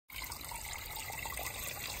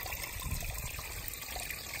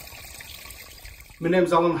My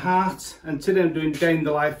name's Alan Hart, and today I'm doing Day in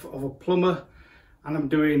the Life of a Plumber, and I'm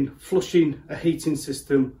doing flushing a heating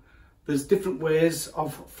system. There's different ways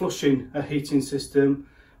of flushing a heating system.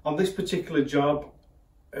 On this particular job,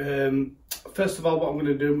 first of all, what I'm going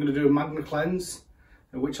to do a Magnacleanse,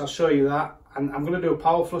 which I'll show you that, and I'm going to do a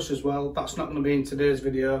power flush as well. That's not going to be in today's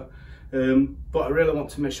video, but I really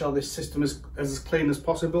want to make sure this system is as clean as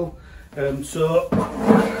possible. So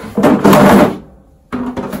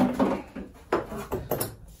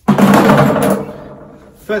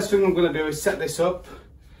first thing I'm going to do is set this up,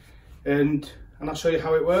 and I'll show you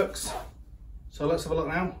how it works. So let's have a look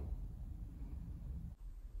now.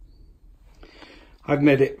 I've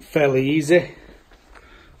made it fairly easy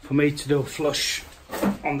for me to do a flush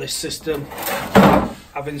on this system.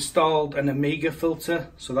 I've installed an Omega filter,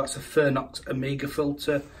 so that's a Fernox Omega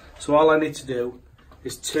filter. So all I need to do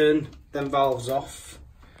is turn them valves off,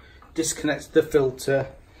 disconnect the filter,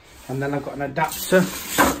 and then I've got an adapter.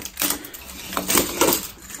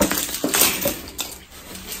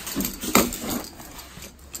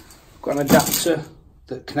 Got an adapter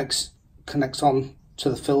that connects on to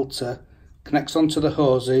the filter, connects onto the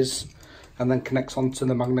hoses, and then connects onto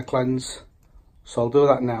the Magnacleanse. So I'll do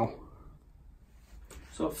that now.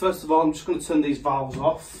 So first of all, I'm just going to turn these valves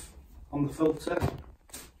off on the filter.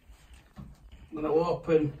 I'm going to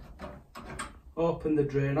open the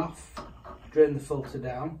drain off, drain the filter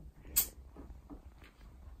down.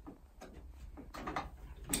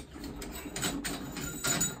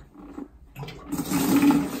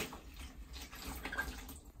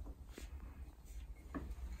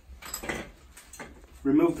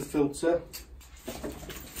 Remove the filter,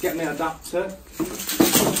 get my adapter,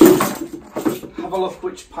 have a look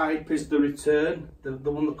which pipe is the return, the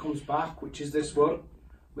one that comes back, which is this one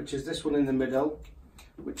in the middle,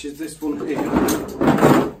 which is this one here.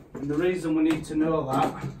 And the reason we need to know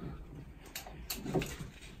that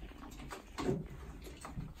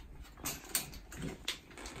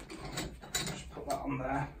just put that on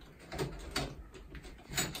there.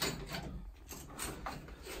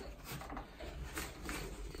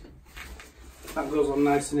 That goes on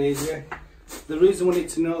nice and easy. The reason we need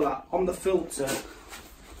to know that, on the filter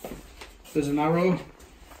there's an arrow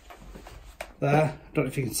there. I don't know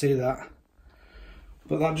if you can see that,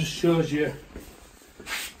 but that just shows you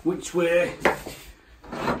which way the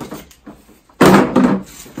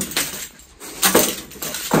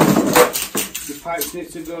pipes need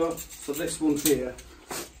to go. So this one here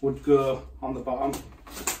would go on the bottom.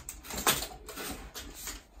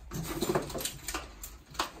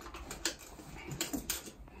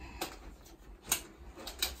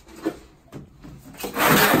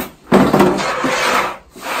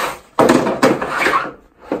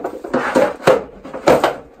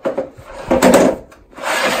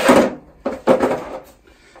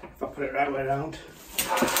 Right way around,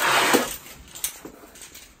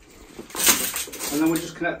 and then we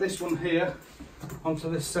just connect this one here onto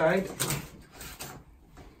this side.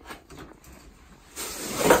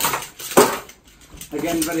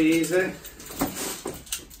 Again, very easy.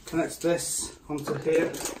 Connects this onto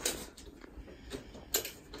here,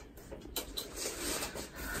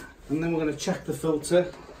 and then we're going to check the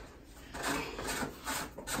filter.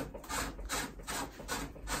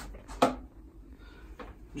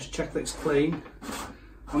 Just check that it's clean.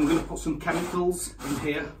 I'm going to put some chemicals in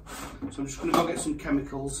here, so I'm just going to go get some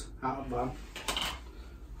chemicals out of that.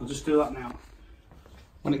 I'll just do that now.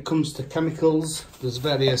 When it comes to chemicals, there's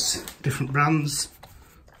various different brands.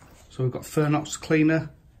 So we've got fernox cleaner.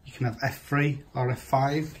 You can have F3 or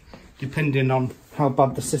F5 depending on how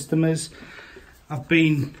bad the system is. I've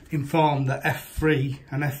been informed that F3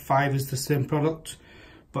 and F5 is the same product,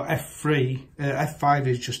 but F5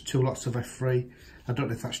 is just 2 lots of F3. I don't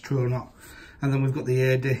know if that's true or not. And then we've got the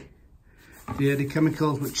AD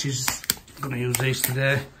chemicals, which is, I'm going to use these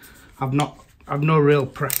today. I've no real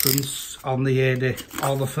preference on the AD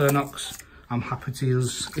or the fernox. I'm happy to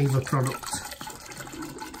use either product.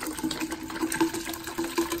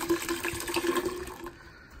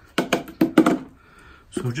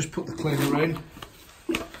 So we've just put the cleaner in.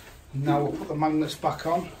 Now we'll put the magnets back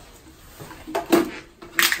on.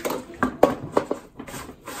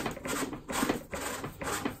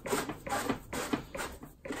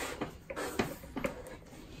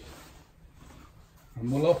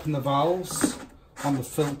 And we'll open the valves on the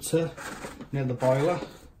filter near the boiler,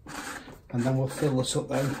 and then we'll fill this up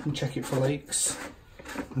then and check it for leaks,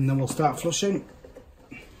 and then we'll start flushing.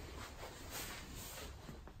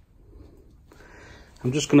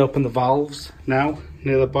 I'm just going to open the valves now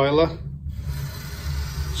near the boiler,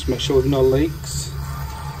 just make sure there's no leaks.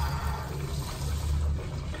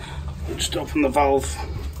 Just open the valve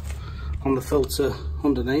on the filter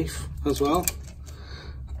underneath as well.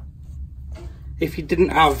 If you didn't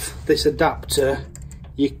have this adapter,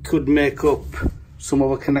 you could make up some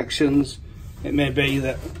other connections. It may be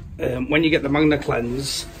that when you get the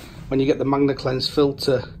Magnacleanse, when you get the Magnacleanse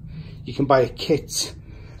filter, you can buy a kit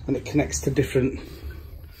and it connects to different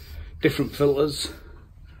filters.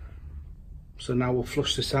 So now we'll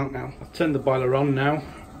flush this out now. I've turned the boiler on now.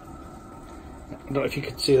 I don't know if you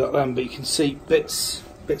could see that then, but you can see bits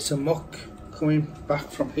of muck coming back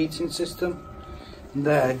from heating system. And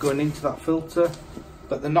they're going into that filter,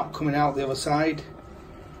 but they're not coming out the other side.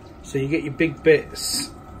 So you get your big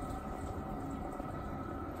bits.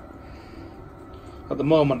 At the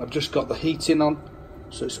moment I've just got the heating on,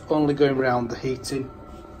 so it's only going around the heating.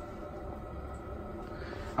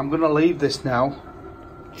 I'm going to leave this now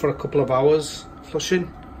for a couple of hours flushing,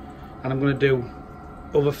 and I'm going to do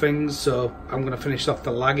other things. So I'm going to finish off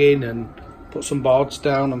the lagging and put some boards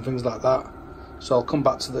down and things like that. So I'll come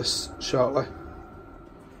back to this shortly.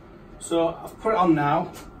 So I've put it on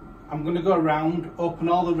now. I'm going to go around, open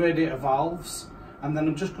all the radiator valves, and then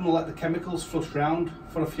I'm just going to let the chemicals flush round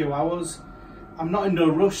for a few hours. I'm not in no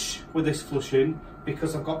rush with this flushing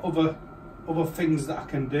because I've got other things that I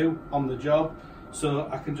can do on the job. So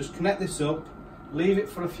I can just connect this up, leave it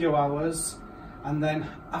for a few hours, and then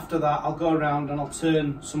after that I'll go around and I'll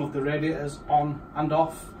turn some of the radiators on and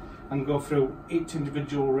off and go through each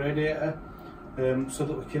individual radiator so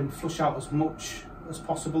that we can flush out as much as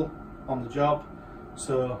possible on the job.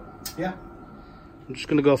 So yeah, I'm just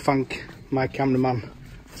going to go thank my cameraman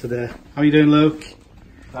today. How are you doing, Luke?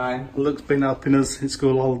 Fine. Luke's been helping us in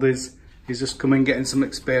school holidays. He's just come in getting some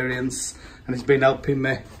experience and he's been helping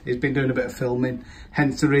me. He's been doing a bit of filming,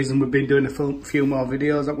 hence the reason we've been doing a few more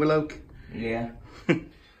videos, haven't we, Luke? Yeah.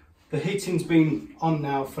 The heating's been on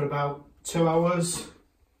now for about 2 hours,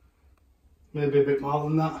 maybe a bit more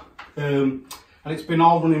than that. And it's been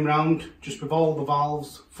all running round just with all the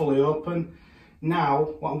valves fully open.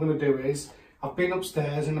 Now what I'm going to do is I've been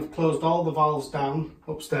upstairs and I've closed all the valves down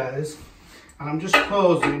upstairs, and I'm just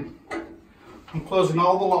closing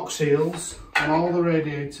all the lock seals on all the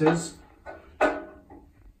radiators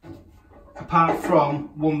apart from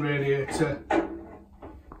one radiator.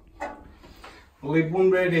 I'll leave one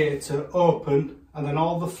radiator open and then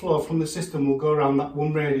all the flow from the system will go around that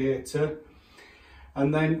one radiator.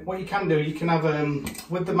 And then what you can do, you can have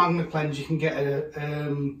with the Magnacleanse you can get a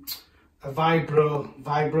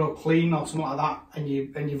vibro clean or something like that, and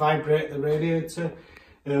you vibrate the radiator.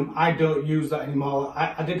 I don't use that anymore.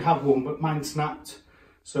 I did have one, but mine snapped,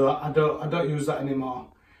 so I don't use that anymore.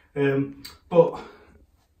 But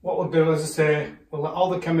what we'll do, as I say, we'll let all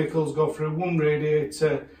the chemicals go through one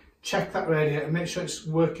radiator, check that radiator, make sure it's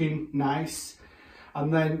working nice,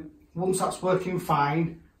 and then once that's working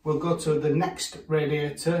fine, we'll go to the next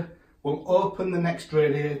radiator. We'll open the next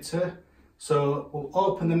radiator. So we'll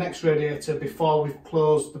open the next radiator before we've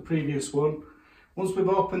closed the previous one. Once we've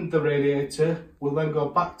opened the radiator, we'll then go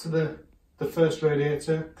back to the first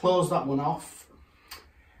radiator, close that one off,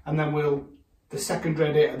 and then the second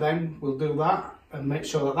radiator then, we'll do that and make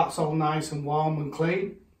sure that that's all nice and warm and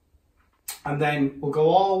clean. And then we'll go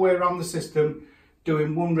all the way around the system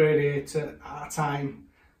doing one radiator at a time,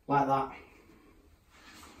 like that.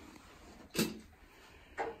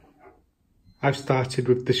 I've started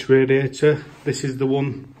with this radiator. This is the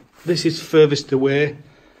one, this is furthest away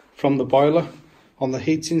from the boiler on the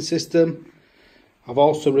heating system. I've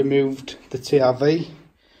also removed the TRV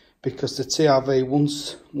because the TRV,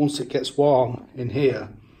 once it gets warm in here,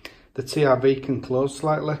 the TRV can close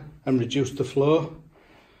slightly and reduce the flow.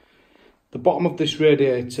 The bottom of this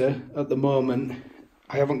radiator at the moment,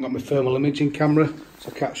 I haven't got my thermal imaging camera,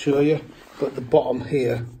 so I can't show you, but the bottom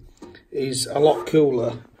here is a lot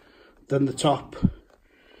cooler than the top.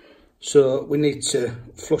 So we need to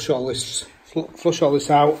flush all this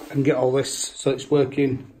out and get all this so it's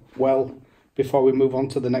working well before we move on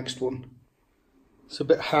to the next one. It's a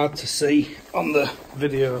bit hard to see on the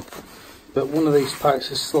video, but one of these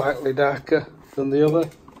pipes is slightly darker than the other.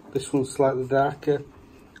 This one's slightly darker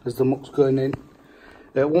as the muck's going in.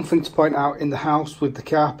 One thing to point out in the house with the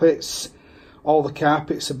carpets, all the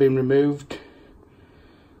carpets have been removed,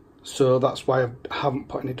 so that's why I haven't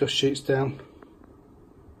put any dust sheets down.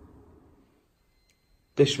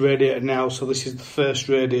 This radiator now, so this is the first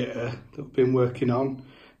radiator that we've been working on.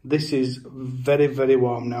 This is very, very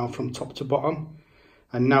warm now from top to bottom,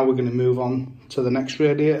 and now we're going to move on to the next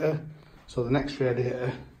radiator. So the next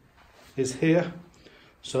radiator is here.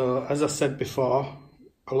 So as I said before,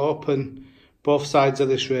 I'll open both sides of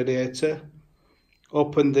this radiator,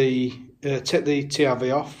 take the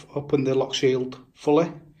TRV off, open the lock shield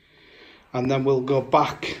fully, and then we'll go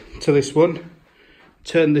back to this one,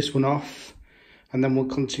 turn this one off, and then we'll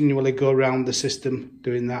continually go around the system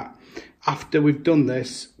doing that. After we've done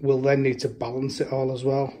this, we'll then need to balance it all as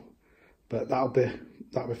well, but that'll be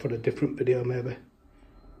for a different video maybe.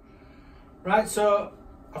 Right, so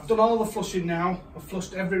I've done all the flushing now. I've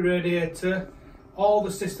flushed every radiator. All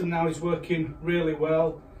the system now is working really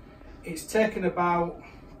well. It's taken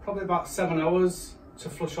probably about 7 hours to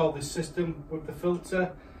flush all this system with the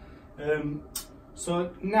filter.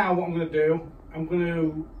 So now what I'm going to do, I'm going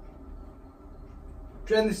to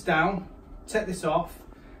drain this down, take this off,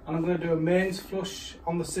 and I'm going to do a mains flush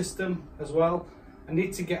on the system as well. I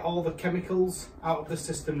need to get all the chemicals out of the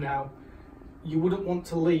system now. You wouldn't want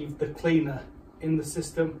to leave the cleaner in the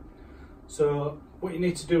system. So what you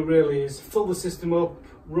need to do really is fill the system up,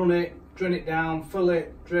 run it, drain it down, fill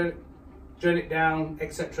it, drain it down,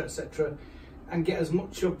 etc, etc, and get as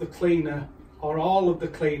much of the cleaner or all of the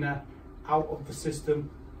cleaner out of the system.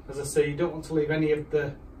 As I say, you don't want to leave any of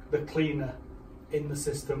the cleaner in the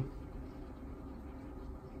system.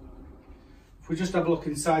 If we just have a look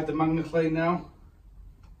inside the Magnacleanse now.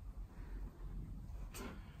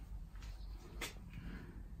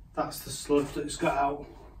 That's the sludge that it's got out.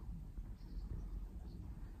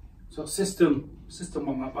 So system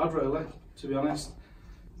wasn't that bad really, to be honest.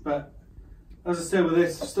 But as I say with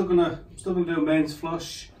this, still gonna do a mains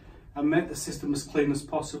flush and make the system as clean as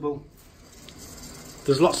possible.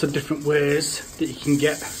 There's lots of different ways that you can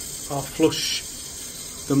get or flush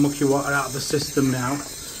the mucky water out of the system now.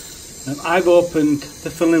 I've opened the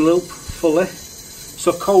filling loop fully,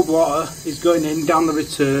 so cold water is going in down the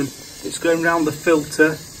return. It's going round the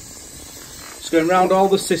filter, it's going round all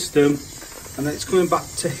the system, and then it's coming back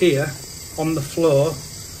to here on the floor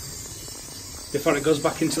before it goes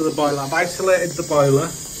back into the boiler. I've isolated the boiler,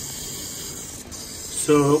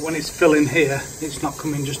 so when it's filling here, it's not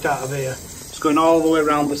coming just out of here. It's going all the way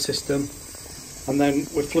around the system, and then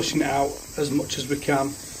we're flushing it out as much as we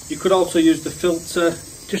can. You could also use the filter,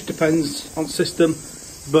 just depends on system,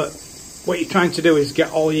 but what you're trying to do is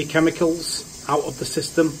get all your chemicals out of the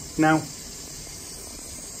system now.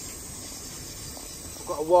 I've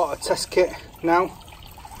got a water test kit now,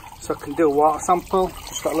 so I can do a water sample.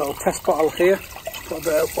 Just got a little test bottle here, got a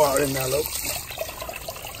bit of water in there, look.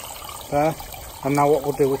 There. And now what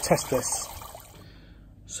we'll do, we'll test this.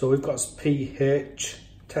 So we've got pH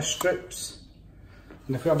test strips,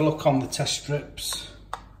 and if we have a look on the test strips,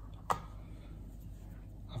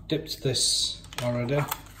 I've dipped this already,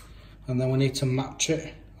 and then we need to match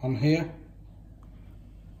it on here.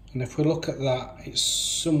 And if we look at that, it's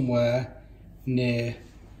somewhere near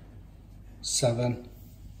 7,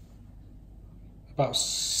 about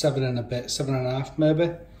 7 and a bit, 7.5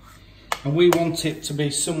 maybe. And we want it to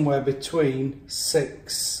be somewhere between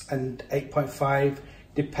 6 and 8.5,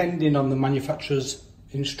 depending on the manufacturer's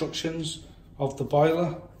instructions of the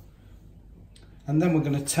boiler. And then we're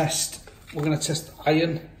going to test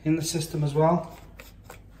iron in the system as well.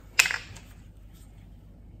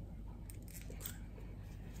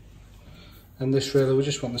 And this really, we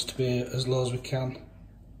just want this to be as low as we can.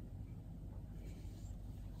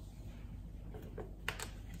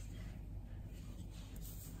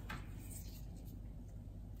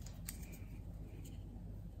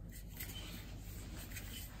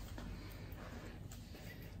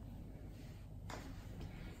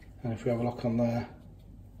 And if we have a look on there,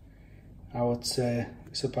 I would say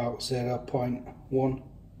it's about 0.1.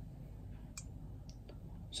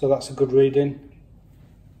 So that's a good reading.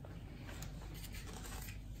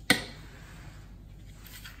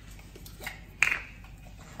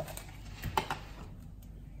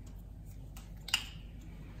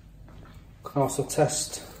 Can also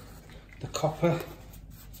test the copper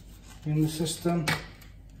in the system.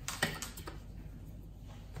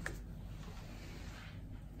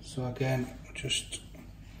 So again, just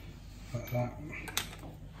like that.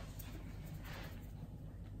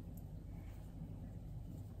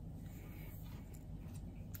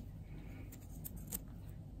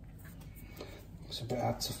 It's a bit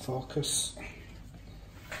hard to focus.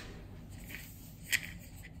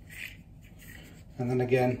 And then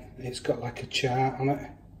again, it's got like a chart on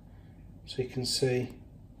it, so you can see.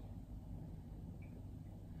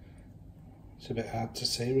 It's a bit hard to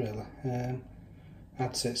see really.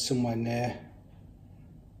 I'd say it's somewhere near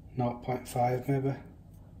 0.5 maybe.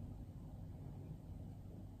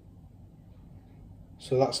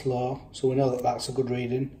 So that's low, so we know that that's a good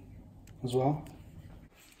reading as well.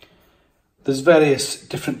 There's various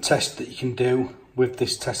different tests that you can do with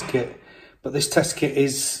this test kit, but this test kit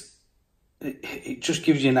it just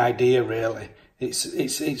gives you an idea really.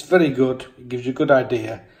 It's very good, it gives you a good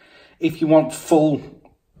idea. If you want full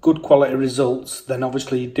good quality results, then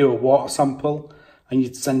obviously you do a water sample and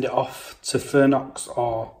you'd send it off to Fernox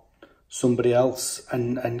or somebody else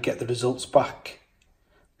and get the results back.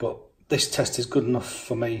 But this test is good enough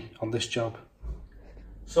for me on this job.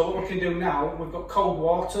 So what we can do now, we've got cold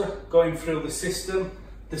water going through the system.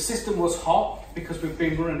 The system was hot because we've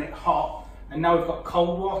been running it hot, and now we've got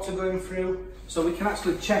cold water going through. So we can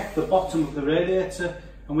actually check the bottom of the radiator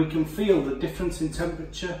and we can feel the difference in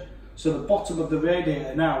temperature. So the bottom of the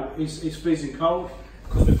radiator now is freezing cold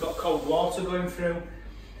because we've got cold water going through.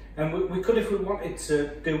 And we could, if we wanted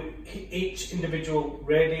to, do each individual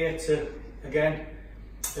radiator again.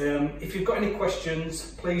 If you've got any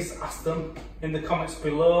questions, please ask them in the comments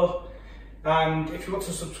below. And if you want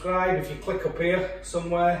to subscribe, if you click up here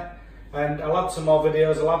somewhere, and I'll add some more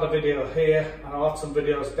videos. I'll add a video here and I'll add some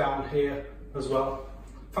videos down here as well.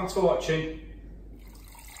 Thanks for watching.